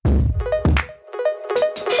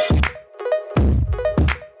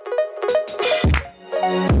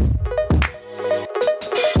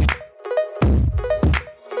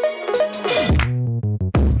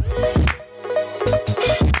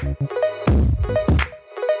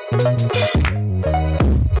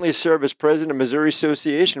you serve as president of Missouri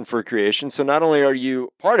Association for Creation. So not only are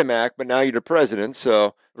you part of MAC, but now you're the president.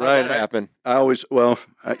 So right, that happened. I always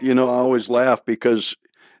laugh because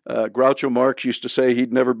Groucho Marx used to say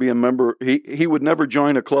he'd never be a member. He would never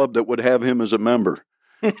join a club that would have him as a member.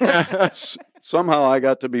 Somehow I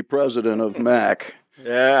got to be president of MAC.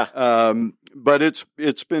 Yeah. But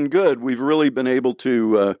it's been good. We've really been able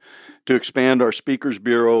to expand our speakers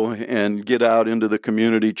bureau and get out into the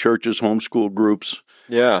community, churches, homeschool groups.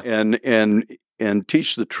 Yeah. And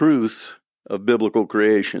teach the truth of biblical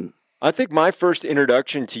creation. I think my first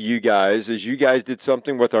introduction to you guys is you guys did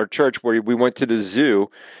something with our church where we went to the zoo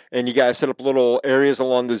and you guys set up little areas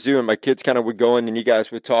along the zoo and my kids kind of would go in and you guys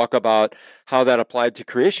would talk about how that applied to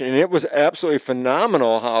creation. And it was absolutely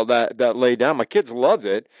phenomenal how that laid down. My kids loved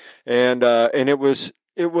it. And it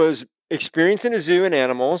was experiencing a zoo and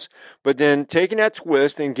animals, but then taking that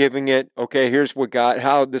twist and giving it, okay, here's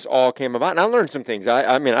how this all came about. And I learned some things.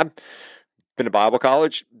 I mean, I've been to Bible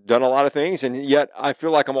college, done a lot of things, and yet I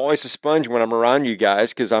feel like I'm always a sponge when I'm around you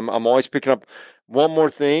guys because I'm always picking up one more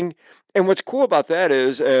thing. And what's cool about that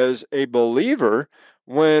is, as a believer,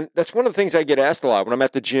 that's one of the things I get asked a lot when I'm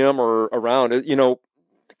at the gym or around,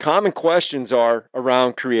 common questions are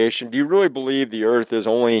around creation. Do you really believe the earth is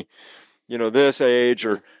only, this age,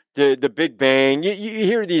 or the Big Bang? You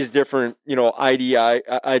hear these different,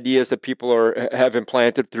 ideas that people have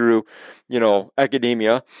implanted through,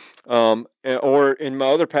 academia. Or in my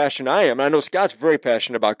other passion, I know Scott's very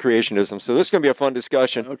passionate about creationism, so this is going to be a fun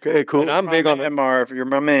discussion. Okay, cool. And I'm big on Marv. You're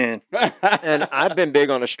my man. And I've been big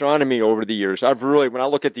on astronomy over the years. when I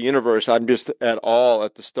look at the universe, I'm just at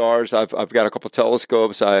the stars. I've got a couple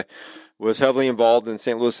telescopes. I was heavily involved in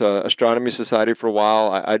St. Louis Astronomy Society for a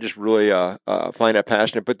while. I just really find that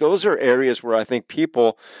passionate. But those are areas where I think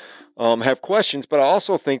people have questions, but I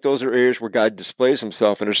also think those are areas where God displays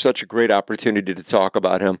himself, and there's such a great opportunity to talk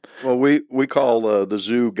about him. Well, we call the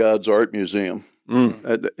zoo God's art museum.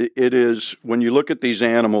 It is, when you look at these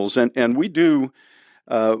animals, and we do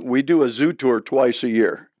a zoo tour twice a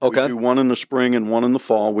year. Okay. We do one in the spring and one in the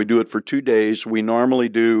fall. We do it for 2 days. We normally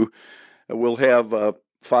we'll have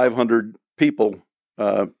 500 people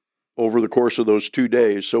over the course of those 2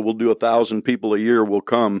 days. So we'll do 1,000 people a year will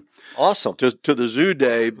come. Awesome. To the zoo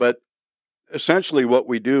day, but essentially what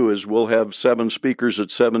we do is we'll have 7 speakers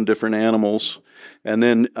at 7 different animals, and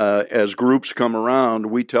then as groups come around,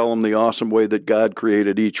 we tell them the awesome way that God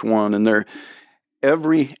created each one, and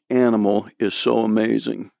every animal is so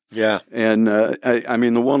amazing. Yeah. And I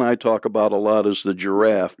mean, the one I talk about a lot is the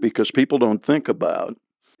giraffe, because people don't think about.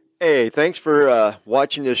 Hey, thanks for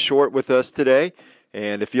watching this short with us today.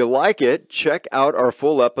 And if you like it, check out our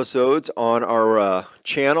full episodes on our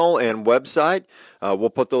channel and website. We'll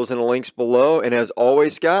put those in the links below. And as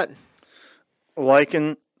always, Scott, like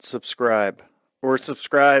and subscribe. Or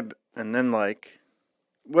subscribe and then like.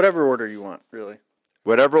 Whatever order you want, really.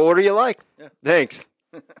 Whatever order you like. Yeah. Thanks.